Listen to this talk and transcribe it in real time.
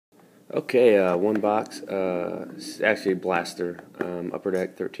Okay, one box. It's actually Blaster, Upper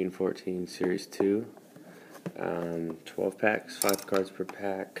Deck 1314 Series 2. 12 packs, 5 cards per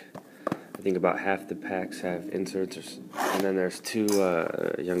pack. I think about half the packs have inserts, and then there's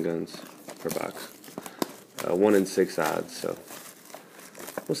 2 Young Guns per box. 1 in 6 odds, so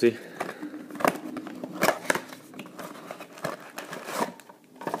we'll see.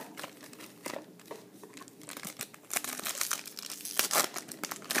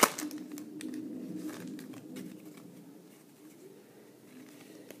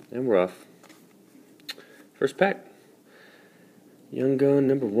 And we're off. First pack. Young Gun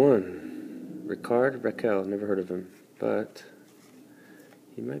number 1. Rickard Rakell. Never heard of him, but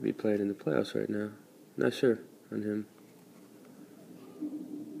he might be playing in the playoffs right now. Not sure on him.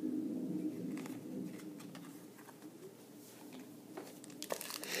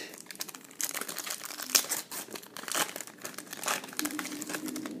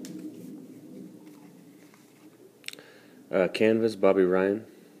 Canvas, Bobby Ryan.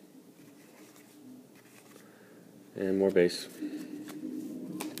 And more base.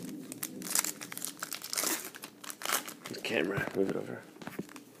 The camera, move it over.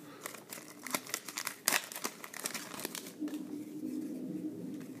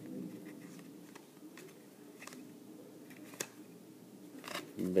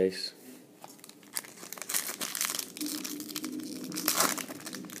 Base.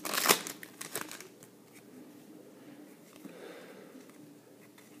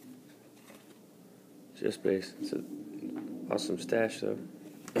 Just base. It's an awesome stash, though.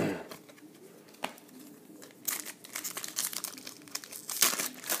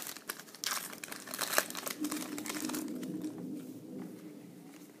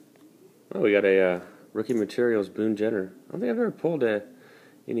 Oh, we got a Rookie Materials Boone Jenner. I don't think I've ever pulled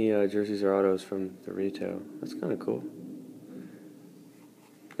any jerseys or autos from the retail. That's kind of cool.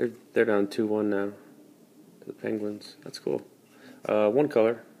 They're down 2-1 now to the Penguins. That's cool. One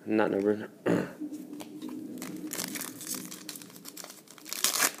color, not numbered.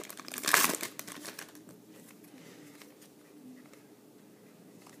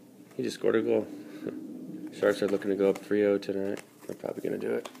 He just scored a goal. Sharks are looking to go up 3-0 tonight. They're probably going to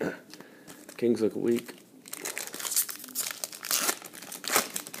do it. Kings look weak.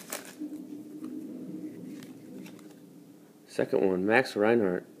 Second one, Max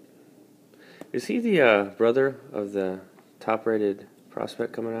Reinhart. Is he the brother of the top-rated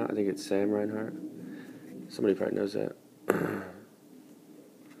prospect coming out? I think it's Sam Reinhart. Somebody probably knows that.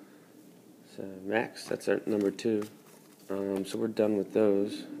 So Max, that's our number 2. So we're done with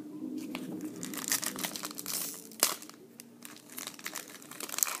those.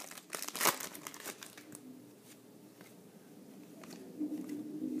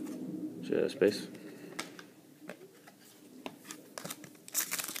 Just base.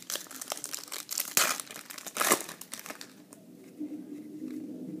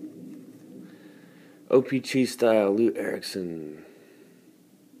 OPG style, Lou Erickson.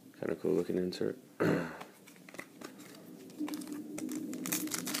 Kind of cool looking insert.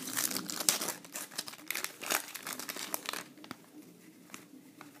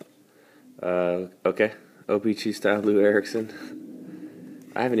 Okay. OPG style, Lou Erickson.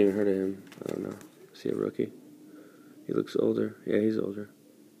 I haven't even heard of him. I don't know. Is he a rookie? He looks older. Yeah, he's older.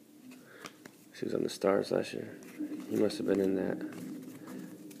 He was on the Stars last year. He must have been in that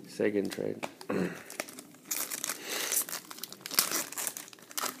Sagan trade.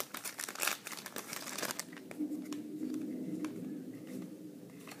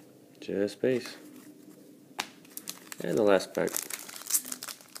 Just base. And the last pack.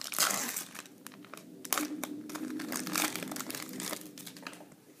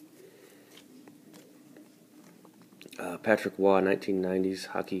 Patrick Waugh, 1990s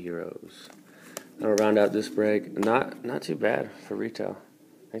Hockey Heroes. That'll round out this break. Not too bad for retail.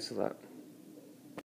 Thanks a lot.